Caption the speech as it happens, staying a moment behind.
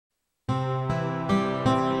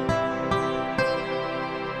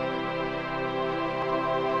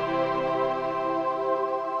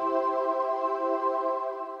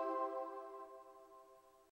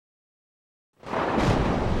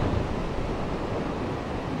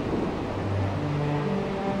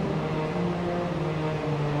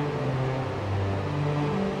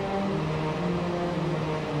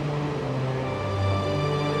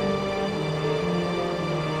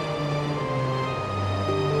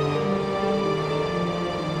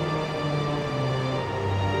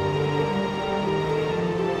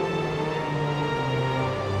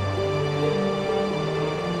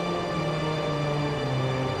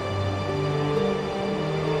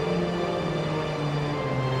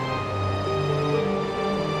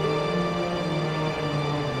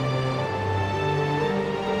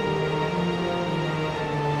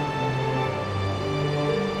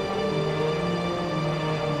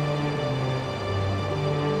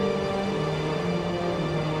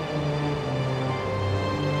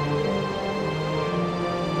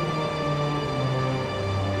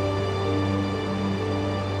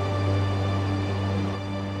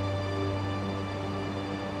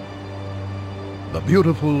The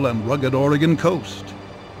beautiful and rugged Oregon coast,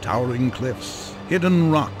 towering cliffs,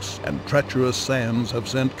 hidden rocks, and treacherous sands have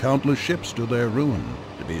sent countless ships to their ruin,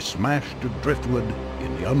 to be smashed to driftwood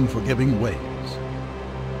in the unforgiving waves.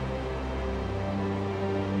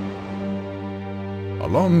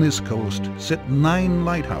 Along this coast sit 9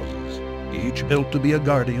 lighthouses, each built to be a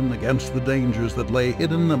guardian against the dangers that lay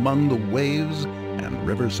hidden among the waves and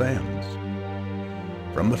river sands.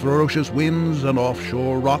 From the ferocious winds and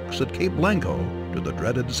offshore rocks at Cape Blanco to the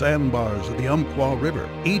dreaded sandbars of the Umpqua River,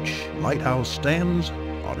 each lighthouse stands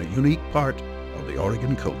on a unique part of the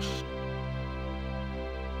Oregon coast.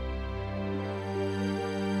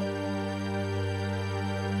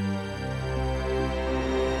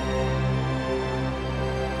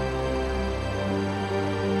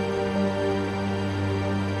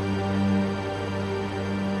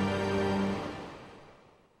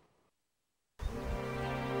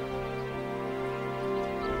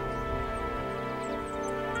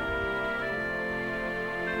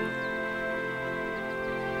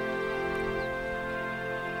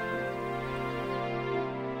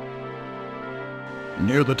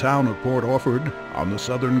 Near the town of Port Orford, on the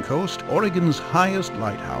southern coast, Oregon's highest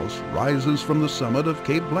lighthouse rises from the summit of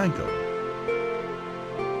Cape Blanco.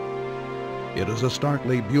 It is a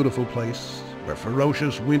starkly beautiful place where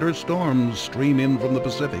ferocious winter storms stream in from the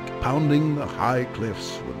Pacific, pounding the high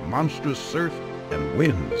cliffs with monstrous surf and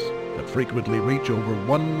winds that frequently reach over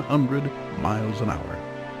 100 miles an hour.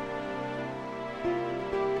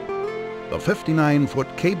 The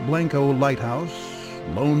 59-foot Cape Blanco lighthouse,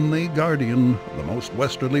 lonely guardian of the most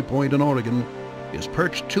westerly point in Oregon, is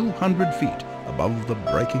perched 200 feet above the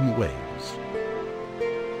breaking waves.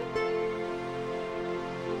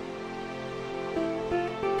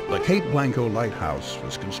 The Cape Blanco lighthouse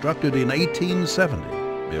was constructed in 1870,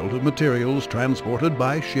 built of materials transported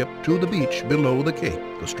by ship to the beach below the cape.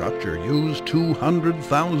 The structure used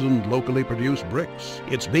 200,000 locally produced bricks.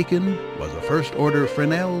 Its beacon was a first-order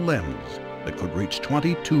Fresnel lens that could reach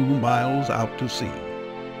 22 miles out to sea.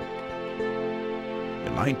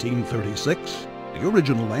 In 1936, the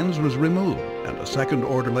original lens was removed and a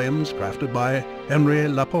second-order lens crafted by Henri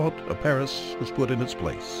Laporte of Paris was put in its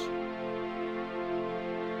place.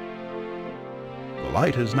 The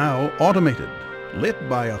light is now automated, lit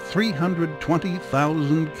by a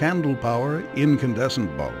 320,000 candle power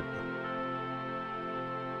incandescent bulb.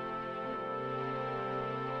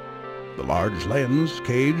 The large lens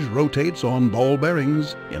cage rotates on ball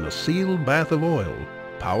bearings in a sealed bath of oil,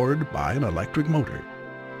 powered by an electric motor.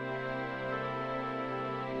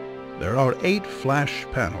 There are 8 flash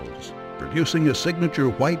panels, producing a signature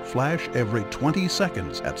white flash every 20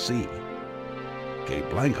 seconds at sea. Cape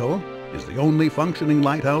Blanco is the only functioning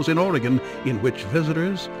lighthouse in Oregon in which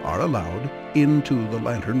visitors are allowed into the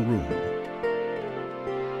lantern room.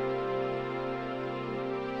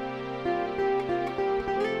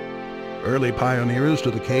 Early pioneers to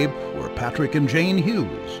the Cape were Patrick and Jane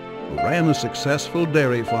Hughes, who ran a successful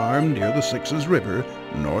dairy farm near the Sixes River,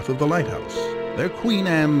 north of the lighthouse. Their Queen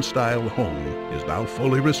Anne-style home is now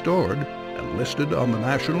fully restored and listed on the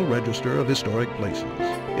National Register of Historic Places.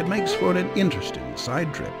 It makes for an interesting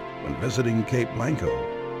side trip when visiting Cape Blanco.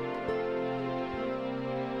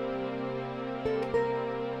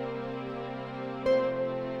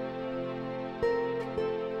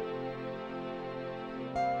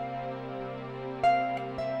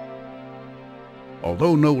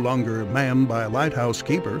 Although no longer manned by a lighthouse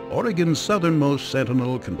keeper, Oregon's southernmost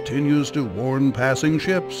sentinel continues to warn passing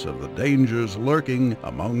ships of the dangers lurking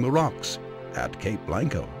among the rocks at Cape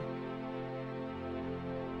Blanco.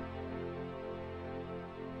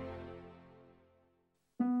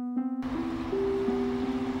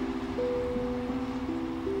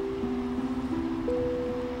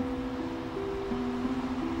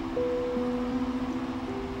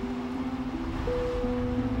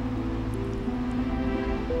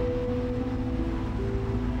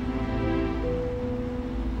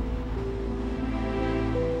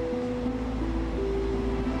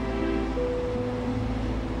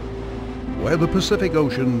 Where the Pacific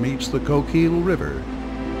Ocean meets the Coquille River,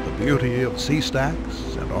 the beauty of sea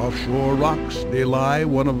stacks and offshore rocks belie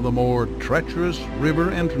one of the more treacherous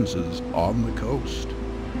river entrances on the coast.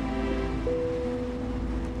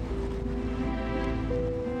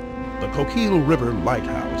 The Coquille River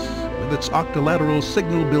Lighthouse, with its octolateral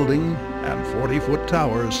signal building and 40-foot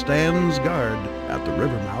tower, stands guard at the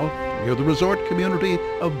river mouth near the resort community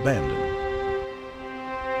of Bandon.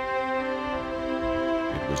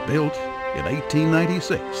 It was built in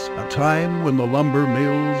 1896, a time when the lumber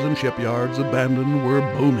mills and shipyards of Bandon were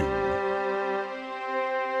booming.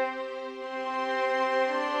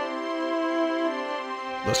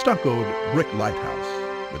 The The stuccoed brick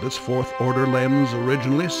lighthouse, with its fourth-order lens,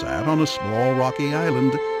 originally sat on a small rocky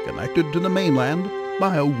island connected to the mainland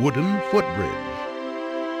by a wooden footbridge.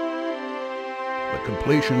 The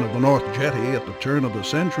completion of the North Jetty at the turn of the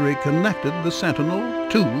century connected the Sentinel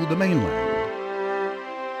to the mainland.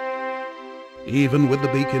 Even with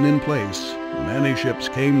the beacon in place, many ships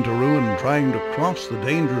came to ruin trying to cross the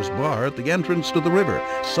dangerous bar at the entrance to the river,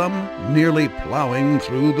 some nearly plowing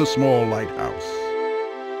through the small lighthouse.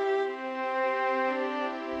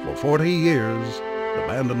 For 40 years, the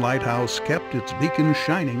abandoned lighthouse kept its beacon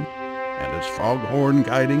shining and its foghorn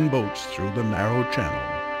guiding boats through the narrow channel.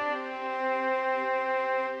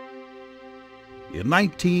 In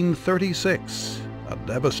 1936, a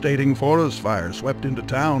devastating forest fire swept into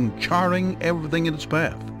town, charring everything in its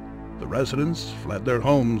path. The residents fled their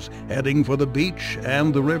homes, heading for the beach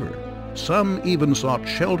and the river. Some even sought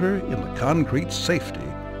shelter in the concrete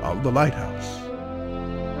safety of the lighthouse.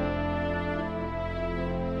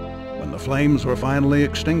 When the flames were finally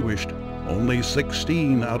extinguished, only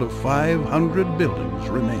 16 out of 500 buildings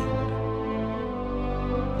remained.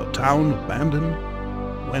 The town abandoned,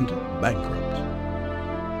 went bankrupt.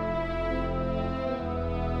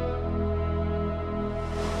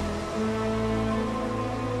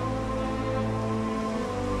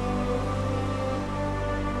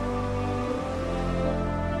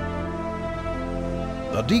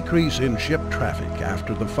 A decrease in ship traffic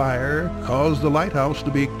after the fire caused the lighthouse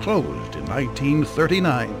to be closed in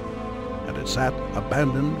 1939, and it sat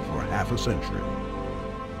abandoned for half a century.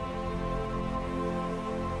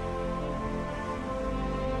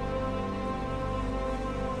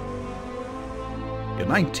 In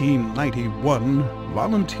 1991,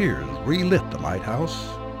 volunteers relit the lighthouse,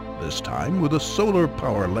 this time with a solar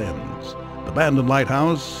power lens. The abandoned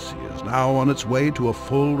lighthouse is now on its way to a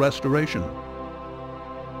full restoration.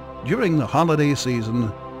 During the holiday season,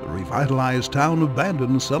 the revitalized town of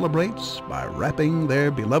Bandon celebrates by wrapping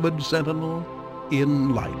their beloved Sentinel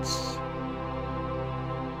in lights.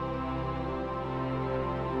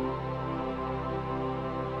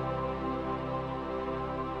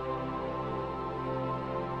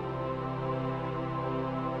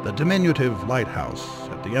 The diminutive lighthouse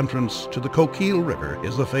at the entrance to the Coquille River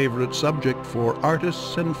is a favorite subject for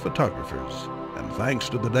artists and photographers. And thanks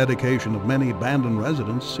to the dedication of many Bandon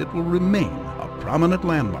residents, it will remain a prominent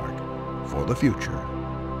landmark for the future.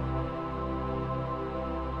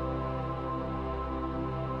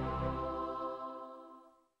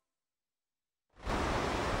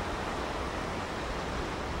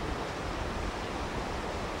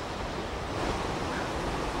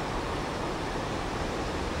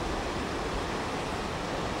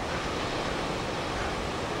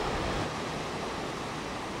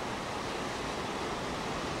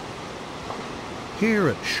 Here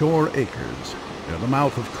at Shore Acres, near the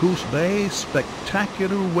mouth of Coos Bay,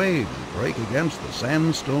 spectacular waves break against the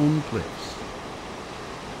sandstone cliffs.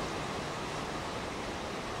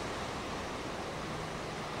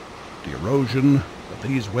 The erosion that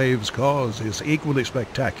these waves cause is equally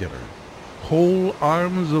spectacular. Whole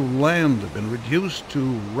arms of land have been reduced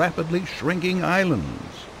to rapidly shrinking islands.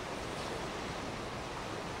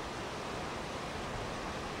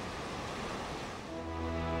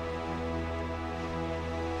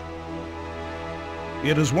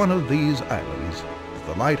 It is one of these islands that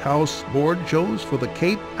the Lighthouse Board chose for the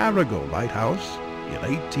Cape Arago Lighthouse in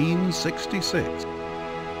 1866.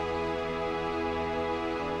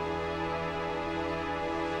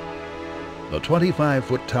 The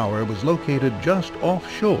 25-foot tower was located just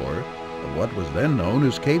offshore of what was then known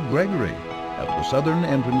as Cape Gregory, at the southern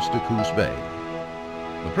entrance to Coos Bay.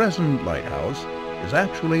 The present lighthouse is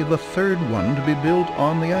actually the third one to be built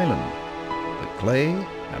on the island. The clay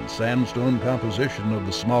and sandstone composition of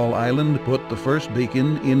the small island put the first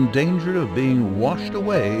beacon in danger of being washed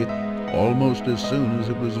away almost as soon as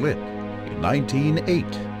it was lit. In 1908,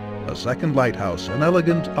 a second lighthouse, an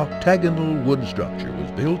elegant octagonal wood structure, was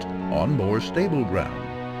built on more stable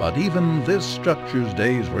ground. But even this structure's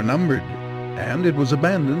days were numbered, and it was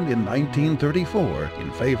abandoned in 1934 in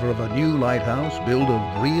favor of a new lighthouse built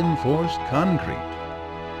of reinforced concrete.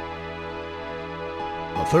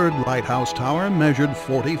 The third lighthouse tower measured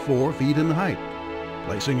 44 feet in height,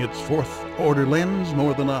 placing its fourth-order lens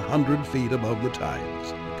more than 100 feet above the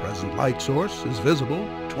tides. The present light source is visible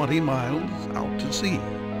 20 miles out to sea.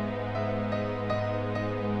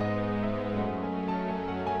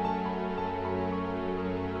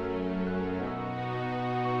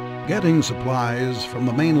 Getting supplies from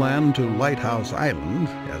the mainland to Lighthouse Island,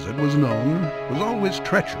 as it was known, was always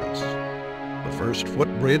treacherous. The first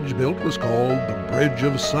footbridge built was called the Bridge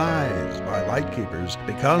of Sighs by lightkeepers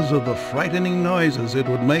because of the frightening noises it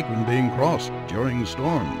would make when being crossed during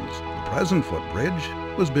storms. The present footbridge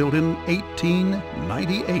was built in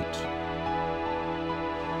 1898.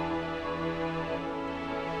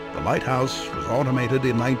 The lighthouse was automated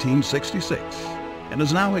in 1966 and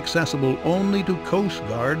is now accessible only to Coast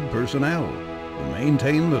Guard personnel who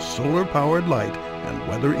maintain the solar-powered light and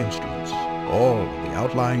weather instruments. All of the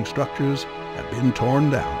outlying structures have been torn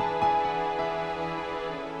down.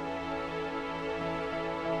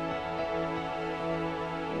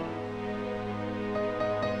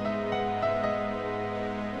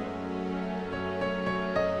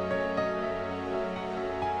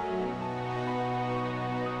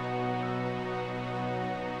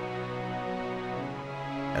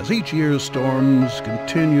 As each year's storms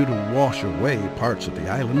continue to wash away parts of the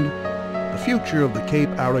island, the future of the Cape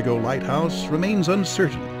Arago Lighthouse remains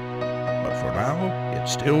uncertain. But for now, it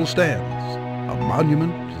still stands, a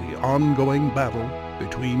monument to the ongoing battle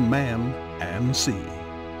between man and sea.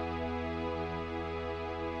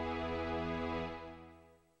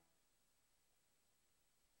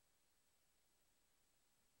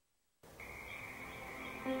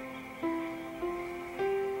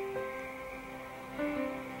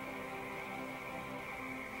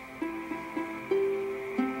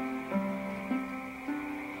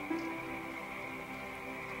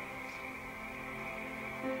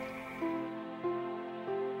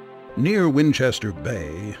 Near Winchester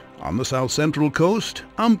Bay, on the south-central coast,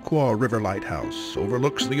 Umpqua River Lighthouse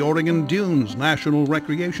overlooks the Oregon Dunes National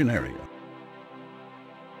Recreation Area.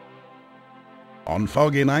 On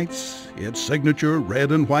foggy nights, its signature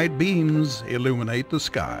red and white beams illuminate the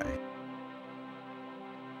sky.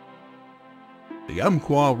 The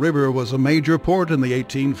Umpqua River was a major port in the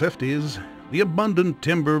 1850s, the abundant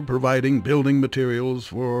timber providing building materials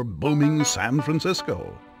for booming San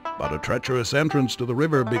Francisco. But a treacherous entrance to the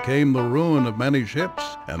river became the ruin of many ships,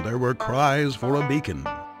 and there were cries for a beacon.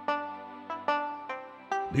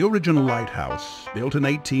 The original lighthouse, built in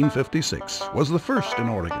 1856, was the first in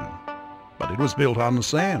Oregon, but it was built on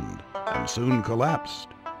sand and soon collapsed.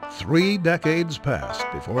 3 decades passed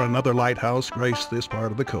before another lighthouse graced this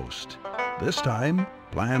part of the coast. This time,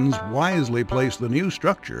 plans wisely placed the new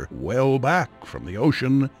structure well back from the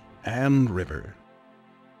ocean and river.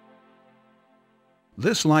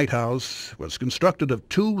 This lighthouse was constructed of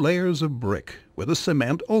 2 layers of brick with a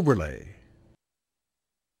cement overlay.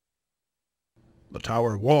 The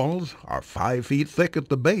tower walls are 5 feet thick at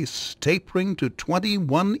the base, tapering to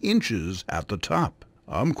 21 inches at the top.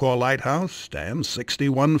 Umpqua Lighthouse stands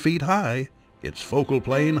 61 feet high, its focal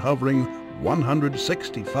plane hovering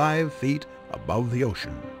 165 feet above the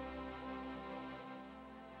ocean.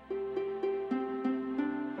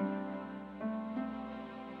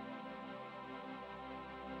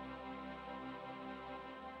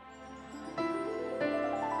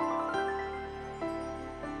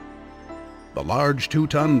 The large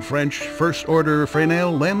 2-ton French first-order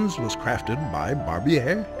Fresnel lens was crafted by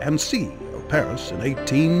Barbier and C of Paris in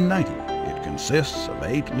 1890. It consists of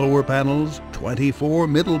 8 lower panels, 24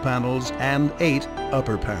 middle panels, and 8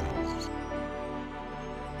 upper panels.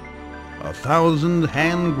 1,000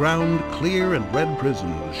 hand-ground clear and red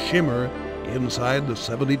prisms shimmer inside the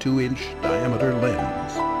 72-inch diameter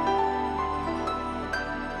lens.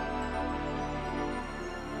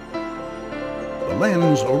 The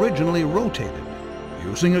lens originally rotated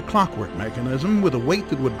using a clockwork mechanism with a weight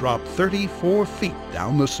that would drop 34 feet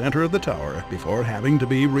down the center of the tower before having to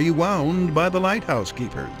be rewound by the lighthouse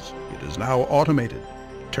keepers. It is now automated,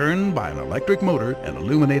 turned by an electric motor and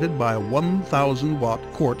illuminated by a 1,000-watt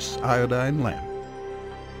quartz iodine lamp.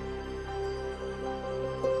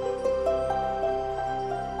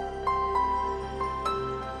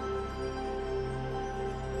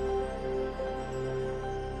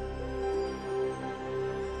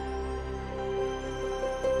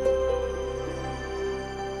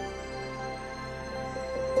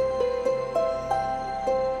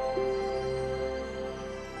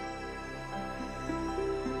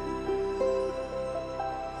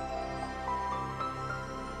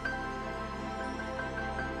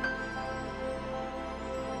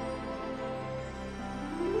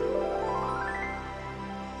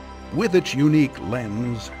 With its unique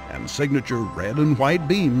lens and signature red and white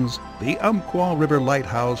beams, the Umpqua River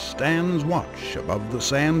Lighthouse stands watch above the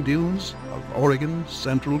sand dunes of Oregon's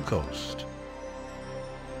central coast.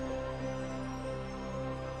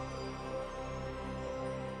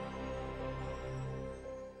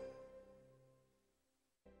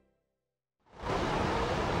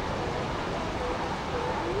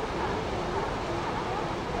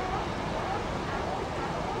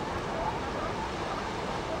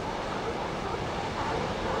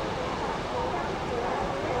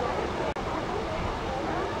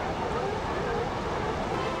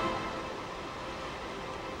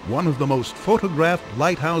 one of the most photographed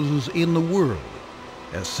lighthouses in the world,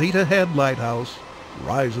 Heceta Head Lighthouse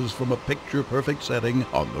rises from a picture-perfect setting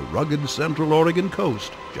on the rugged central Oregon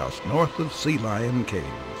coast just north of Sea Lion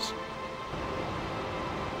Caves.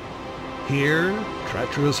 Here,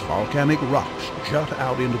 treacherous volcanic rocks jut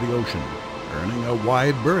out into the ocean, earning a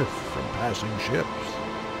wide berth from passing ships.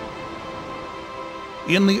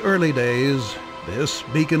 In the early days, this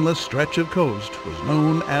beaconless stretch of coast was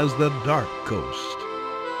known as the Dark Coast.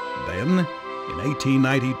 Then, in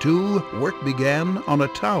 1892, work began on a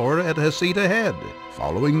tower at Heceta Head,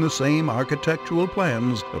 following the same architectural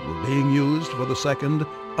plans that were being used for the second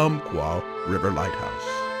Umpqua River Lighthouse.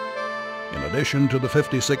 In addition to the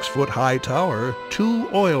 56-foot-high tower, 2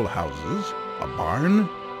 oil houses, a barn,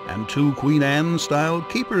 and 2 Queen Anne-style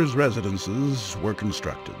keepers' residences were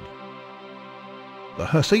constructed. The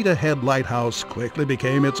Heceta Head Lighthouse quickly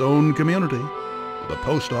became its own community, with a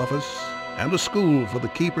post office and a school for the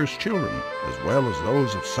keepers' children, as well as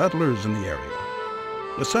those of settlers in the area.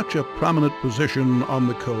 With such a prominent position on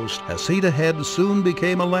the coast, Heceta Head soon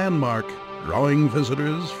became a landmark, drawing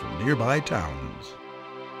visitors from nearby towns.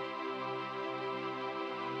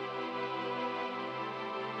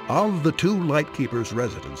 Of the 2 lightkeepers'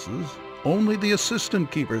 residences, only the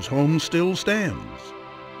assistant keeper's home still stands.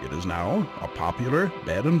 It is now a popular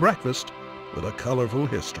bed and breakfast with a colorful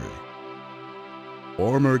history.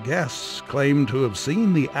 Former guests claim to have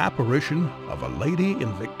seen the apparition of a lady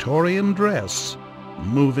in Victorian dress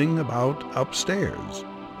moving about upstairs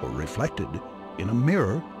or reflected in a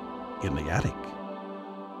mirror in the attic.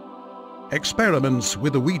 Experiments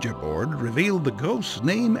with a Ouija board revealed the ghost's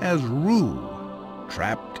name as Rue,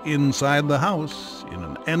 trapped inside the house in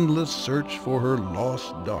an endless search for her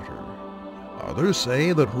lost daughter. Others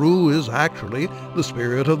say that Rue is actually the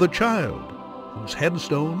spirit of the child, whose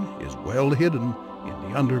headstone is well hidden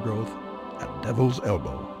in the undergrowth at Devil's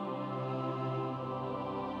Elbow.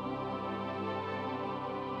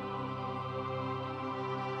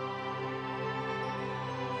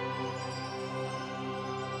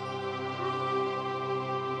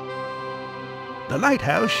 The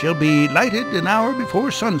lighthouse shall be lighted an hour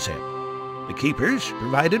before sunset. The keepers,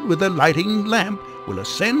 provided with a lighting lamp, will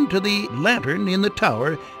ascend to the lantern in the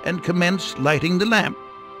tower and commence lighting the lamp,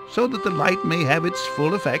 so that the light may have its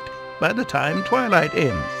full effect by the time twilight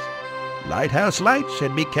ends. Lighthouse lights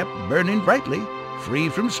should be kept burning brightly, free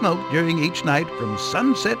from smoke during each night from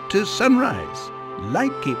sunset to sunrise.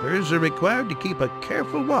 Light keepers are required to keep a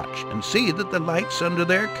careful watch and see that the lights under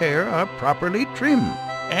their care are properly trimmed.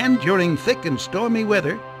 And during thick and stormy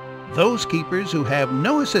weather, those keepers who have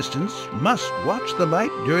no assistants must watch the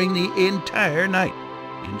light during the entire night.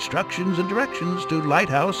 Instructions and directions to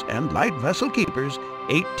Lighthouse and Light Vessel Keepers,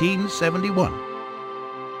 1871.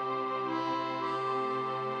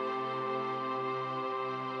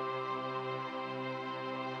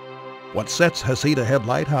 What sets Heceta Head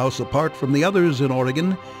Lighthouse apart from the others in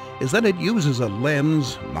Oregon is that it uses a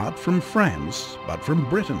lens not from France, but from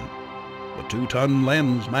Britain. The 2-ton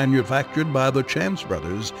lens manufactured by the Chance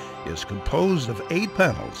brothers is composed of 8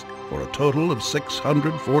 panels for a total of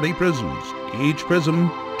 640 prisms, each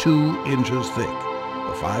prism 2 inches thick.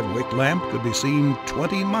 The 5-wick lamp could be seen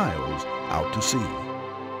 20 miles out to sea.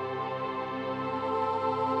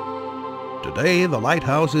 Today, the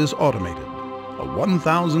lighthouse is automated. A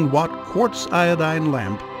 1,000-watt quartz iodine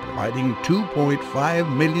lamp providing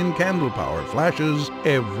 2.5 million candle power flashes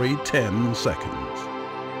every 10 seconds.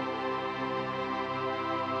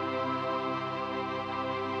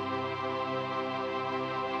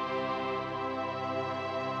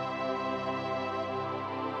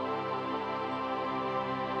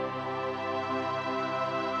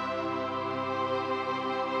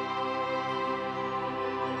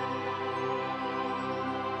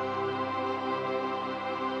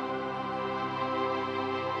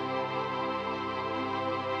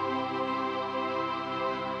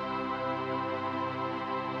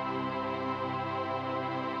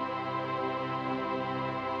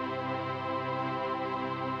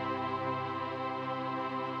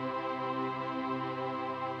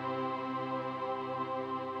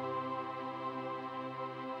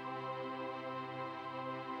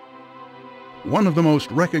 One of the most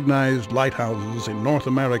recognized lighthouses in North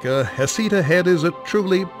America, Heceta Head is a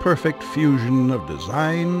truly perfect fusion of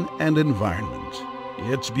design and environment.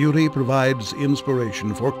 Its beauty provides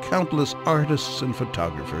inspiration for countless artists and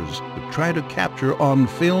photographers who try to capture on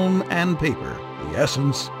film and paper the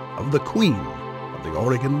essence of the queen of the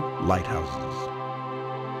Oregon lighthouses.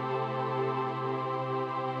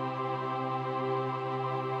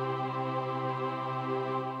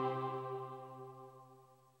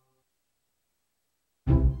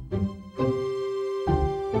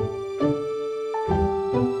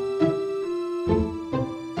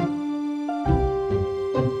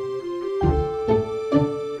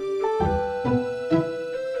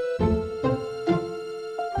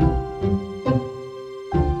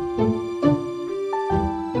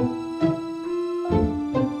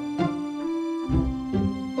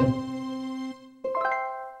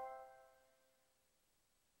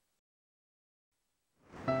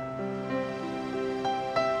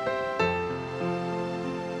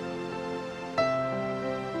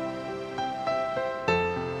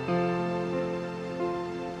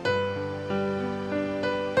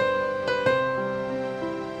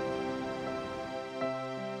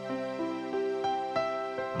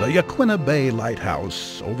 The Yaquina Bay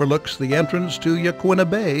Lighthouse overlooks the entrance to Yaquina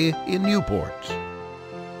Bay in Newport.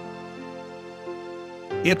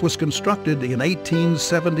 It was constructed in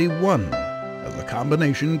 1871 as a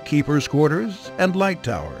combination keeper's quarters and light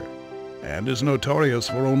tower, and is notorious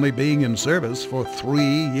for only being in service for 3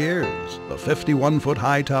 years. The 51-foot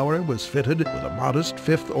high tower was fitted with a modest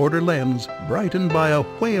fifth-order lens brightened by a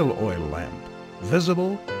whale oil lamp,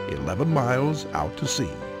 visible 11 miles out to sea.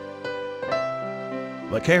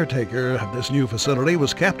 The caretaker of this new facility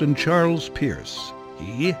was Captain Charles Pierce.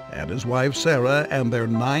 He and his wife Sarah and their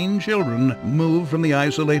 9 children moved from the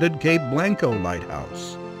isolated Cape Blanco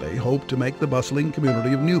lighthouse. They hoped to make the bustling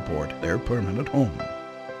community of Newport their permanent home.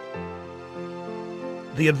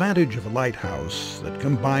 The advantage of a lighthouse that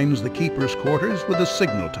combines the keeper's quarters with a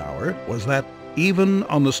signal tower was that even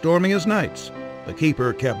on the stormiest nights, the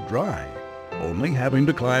keeper kept dry, only having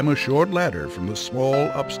to climb a short ladder from the small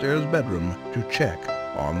upstairs bedroom to check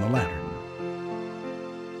on the lantern.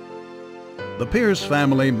 The Pierce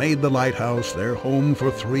family made the lighthouse their home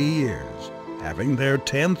for 3 years, having their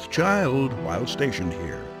 10th child while stationed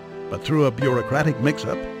here. But through a bureaucratic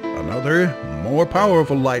mix-up, another, more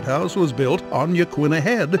powerful lighthouse was built on Yaquina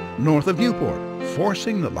Head, north of Newport,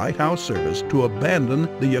 forcing the lighthouse service to abandon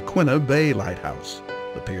the Yaquina Bay Lighthouse.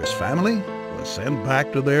 The Pierce family was sent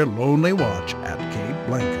back to their lonely watch at Cape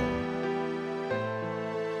Blanco.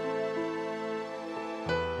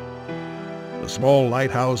 The small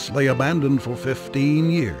lighthouse lay abandoned for 15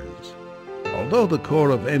 years. Although the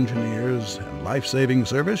Corps of Engineers and Life-Saving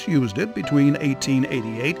Service used it between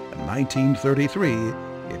 1888 and 1933,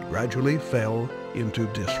 it gradually fell into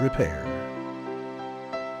disrepair.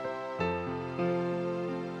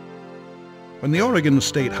 When the Oregon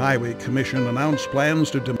State Highway Commission announced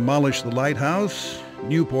plans to demolish the lighthouse,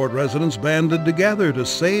 Newport residents banded together to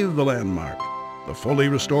save the landmark. The fully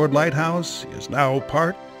restored lighthouse is now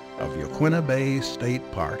part of Yaquina Bay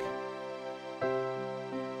State Park.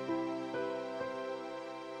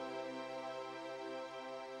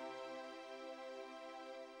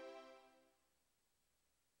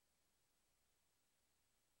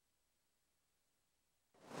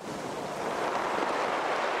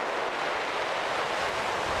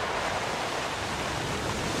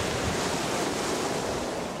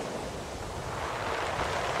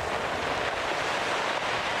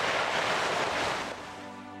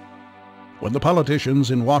 When the politicians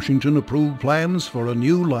in Washington approved plans for a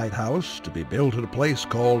new lighthouse to be built at a place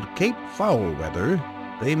called Cape Foulweather,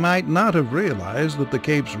 they might not have realized that the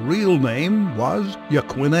Cape's real name was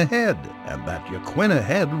Yaquina Head, and that Yaquina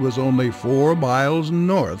Head was only 4 miles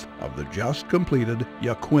north of the just completed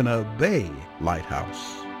Yaquina Bay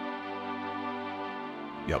Lighthouse.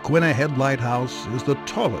 Yaquina Head Lighthouse is the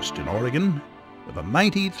tallest in Oregon, with a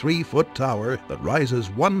 93-foot tower that rises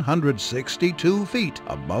 162 feet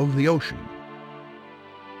above the ocean.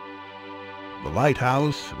 The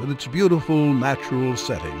lighthouse, with its beautiful natural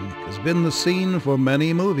setting, has been the scene for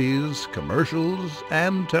many movies, commercials,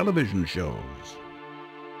 and television shows.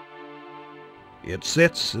 It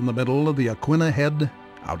sits in the middle of the Yaquina Head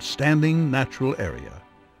outstanding natural area,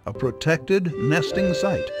 a protected nesting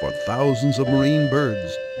site for thousands of marine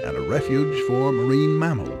birds and a refuge for marine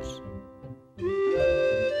mammals.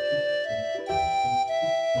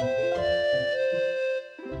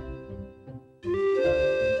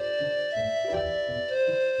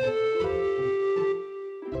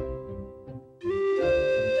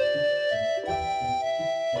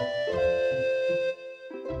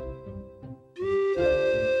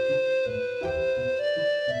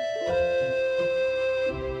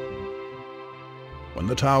 When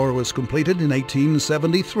the tower was completed in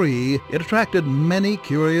 1873, it attracted many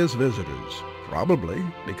curious visitors, probably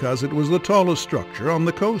because it was the tallest structure on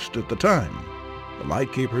the coast at the time. The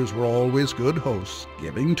lightkeepers were always good hosts,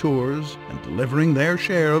 giving tours and delivering their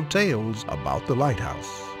share of tales about the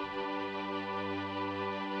lighthouse.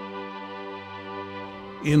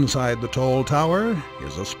 Inside the tall tower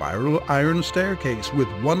is a spiral iron staircase with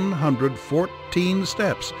 114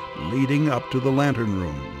 steps leading up to the lantern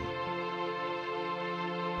room.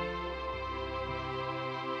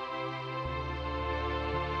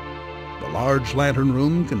 The large lantern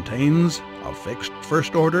room contains a fixed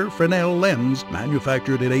first-order Fresnel lens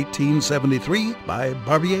manufactured in 1873 by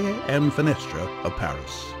Barbier and Fenestre of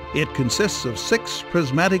Paris. It consists of 6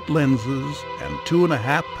 prismatic lenses and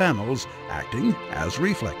 2.5 panels acting as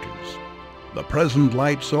reflectors. The present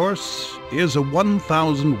light source is a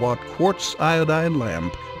 1,000-watt quartz iodine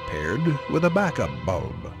lamp paired with a backup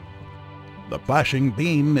bulb. The flashing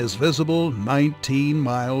beam is visible 19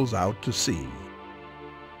 miles out to sea.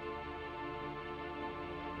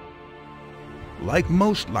 Like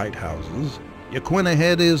most lighthouses, Yaquina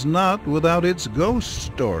Head is not without its ghost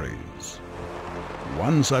stories.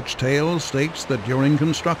 One such tale states that during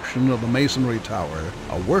construction of the masonry tower,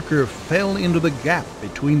 a worker fell into the gap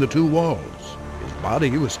between the two walls. His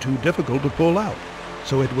body was too difficult to pull out,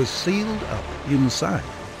 so it was sealed up inside.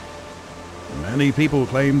 Many people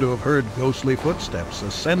claim to have heard ghostly footsteps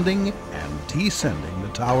ascending and descending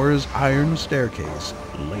the tower's iron staircase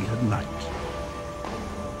late at night.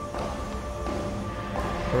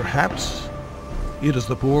 Perhaps it is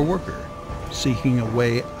the poor worker seeking a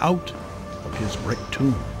way out of his brick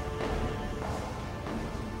tomb.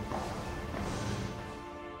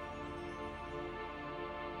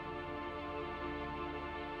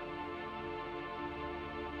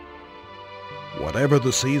 Whatever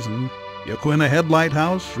the season, Yaquina Head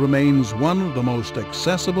Lighthouse remains one of the most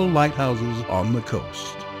accessible lighthouses on the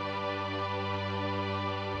coast.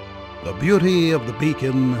 The beauty of the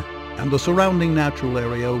beacon and the surrounding natural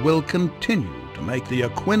area will continue to make the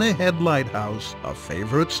Yaquina Head Lighthouse a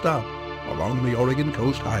favorite stop along the Oregon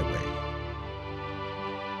Coast Highway.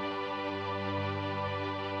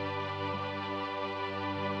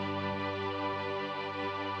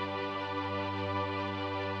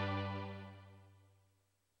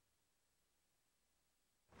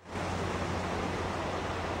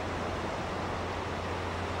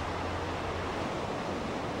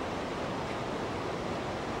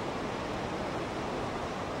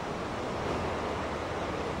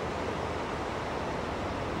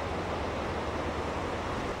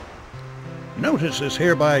 Notice is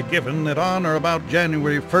hereby given that on or about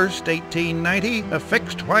January 1st, 1890, a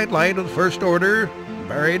fixed white light of the first order,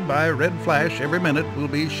 varied by a red flash every minute, will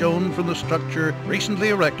be shown from the structure recently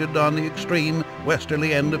erected on the extreme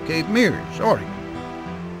westerly end of Cape Meares, Oregon.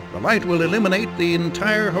 The light will illuminate the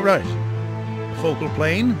entire horizon. The focal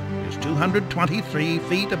plane is 223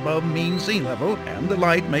 feet above mean sea level, and the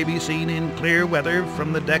light may be seen in clear weather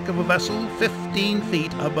from the deck of a vessel 15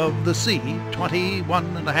 feet above the sea,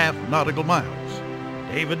 21.5 nautical miles.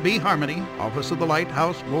 David B. Harmony, Office of the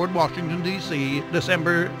Lighthouse Board, Washington, D.C.,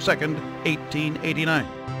 December 2nd, 1889.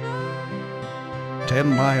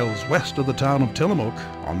 10 miles west of the town of Tillamook,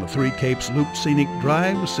 on the Three Capes Loop Scenic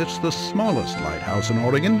Drive, sits the smallest lighthouse in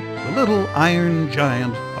Oregon, the little iron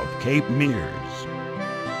giant of Cape Meares.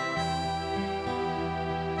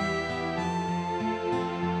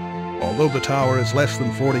 Although the tower is less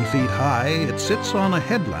than 40 feet high, it sits on a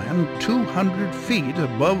headland 200 feet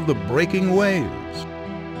above the breaking waves.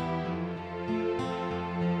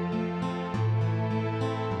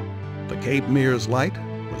 The Cape Meares Light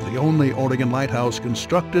was the only Oregon lighthouse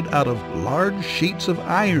constructed out of large sheets of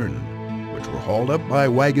iron, which were hauled up by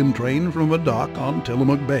wagon train from a dock on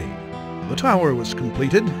Tillamook Bay. The tower was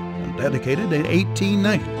completed and dedicated in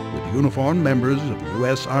 1890 with uniformed members of the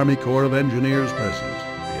U.S. Army Corps of Engineers present.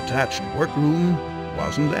 The attached workroom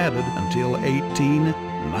wasn't added until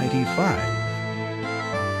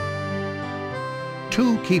 1895.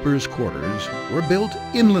 2 keepers' quarters were built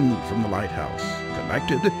inland from the lighthouse,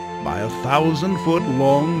 connected by a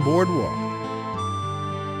 1,000-foot-long boardwalk.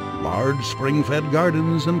 Large spring-fed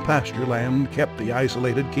gardens and pasture land kept the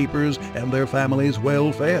isolated keepers and their families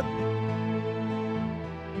well fed.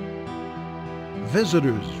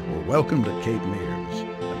 Visitors were welcomed at Cape Meares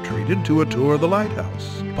and treated to a tour of the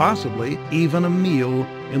lighthouse, possibly even a meal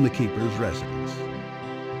in the keeper's residence.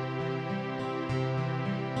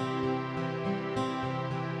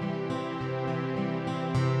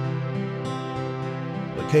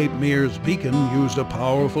 Cape Meares beacon used a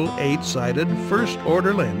powerful 8-sided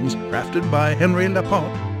first-order lens crafted by Henry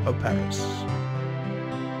Laporte of Paris.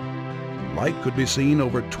 Light could be seen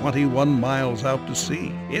over 21 miles out to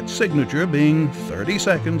sea, its signature being 30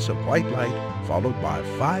 seconds of white light followed by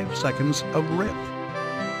 5 seconds of red.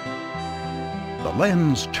 The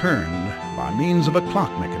lens turned by means of a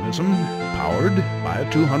clock mechanism powered by a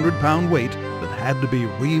 200-pound weight that had to be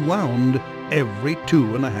rewound every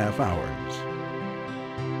 2.5 hours.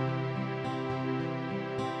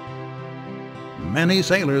 Many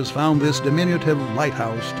sailors found this diminutive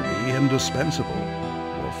lighthouse to be indispensable.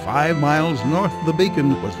 For 5 miles north of the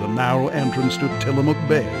beacon was the narrow entrance to Tillamook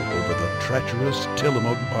Bay over the treacherous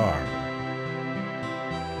Tillamook Bar.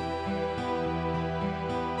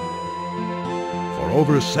 For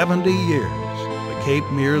over 70 years, the Cape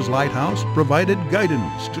Meares Lighthouse provided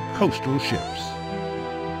guidance to coastal ships.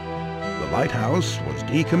 The lighthouse was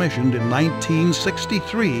decommissioned in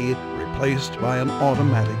 1963, replaced by an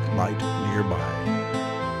automatic light nearby.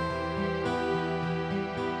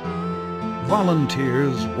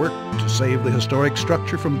 Volunteers worked to save the historic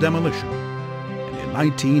structure from demolition, and in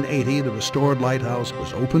 1980 the restored lighthouse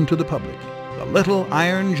was opened to the public. The little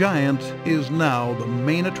iron giant is now the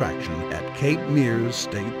main attraction at Cape Meares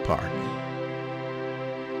State Park.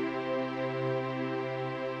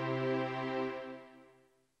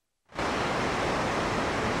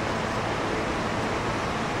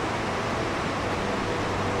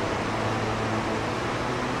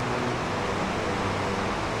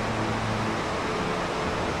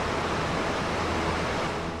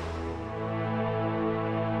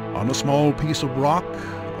 On a small piece of rock,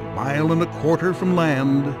 a mile and a quarter from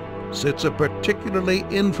land, sits a particularly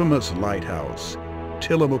infamous lighthouse,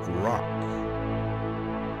 Tillamook Rock.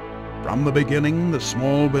 From the beginning, the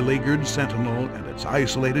small beleaguered sentinel and its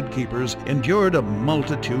isolated keepers endured a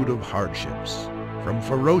multitude of hardships, from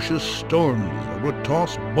ferocious storms that would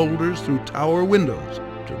toss boulders through tower windows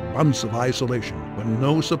to months of isolation when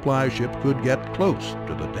no supply ship could get close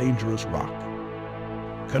to the dangerous rock.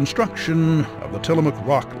 Construction of the Tillamook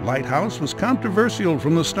Rock Lighthouse was controversial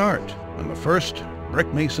from the start, when the first brick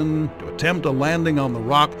mason to attempt a landing on the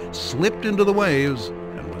rock slipped into the waves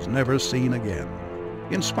and was never seen again.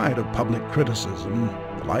 In spite of public criticism,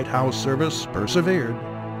 the lighthouse service persevered,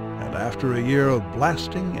 and after a year of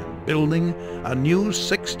blasting and building, a new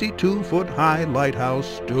 62-foot-high lighthouse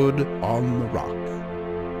stood on the rock.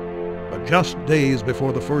 But just days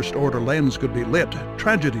before the first order lens could be lit,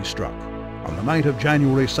 tragedy struck. On the night of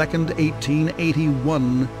January 2nd,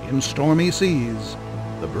 1881, in stormy seas,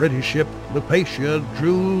 the British ship Lighthouses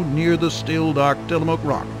drew near the still dark Tillamook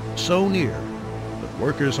Rock, so near that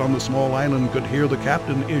workers on the small island could hear the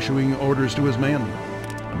captain issuing orders to his men.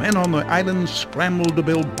 The men on the island scrambled to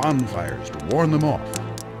build bonfires to warn them off.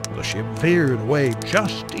 The ship veered away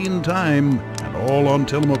just in time, and all on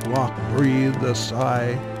Tillamook Rock breathed a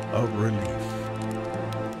sigh of relief.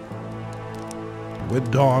 With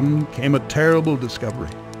dawn came a terrible discovery.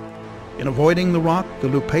 In avoiding the rock, the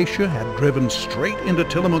Lighthouses had driven straight into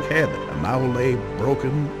Tillamook Head and now lay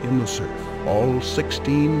broken in the surf. All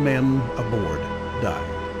 16 men aboard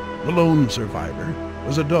died. The lone survivor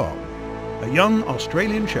was a dog, a young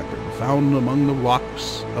Australian shepherd found among the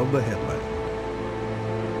rocks of the headland.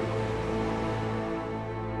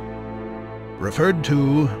 Referred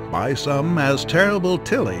to by some as Terrible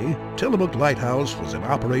Tilly, Tillamook Lighthouse was in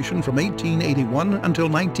operation from 1881 until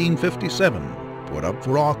 1957. Put up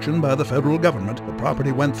for auction by the federal government, the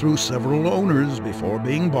property went through several owners before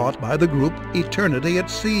being bought by the group Eternity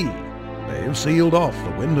at Sea. They've sealed off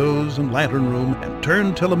the windows and lantern room and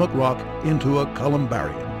turned Tillamook Rock into a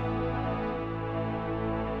columbarium.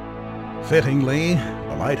 Fittingly,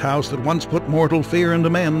 the lighthouse that once put mortal fear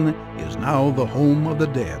into men is now the home of the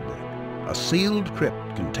dead. A sealed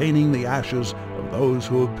crypt containing the ashes of those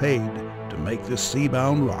who have paid to make this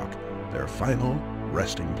sea-bound rock their final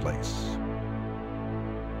resting place.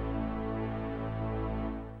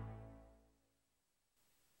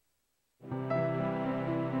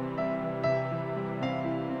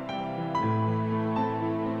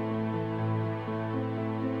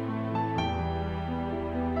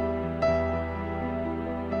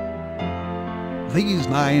 These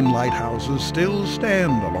 9 lighthouses still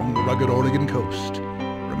stand along the rugged Oregon coast,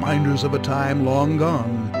 reminders of a time long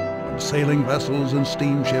gone when sailing vessels and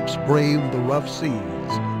steamships braved the rough seas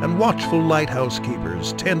and watchful lighthouse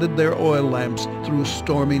keepers tended their oil lamps through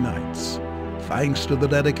stormy nights. Thanks to the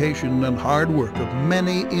dedication and hard work of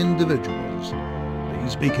many individuals,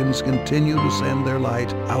 these beacons continue to send their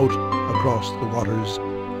light out across the waters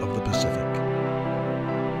of the Pacific.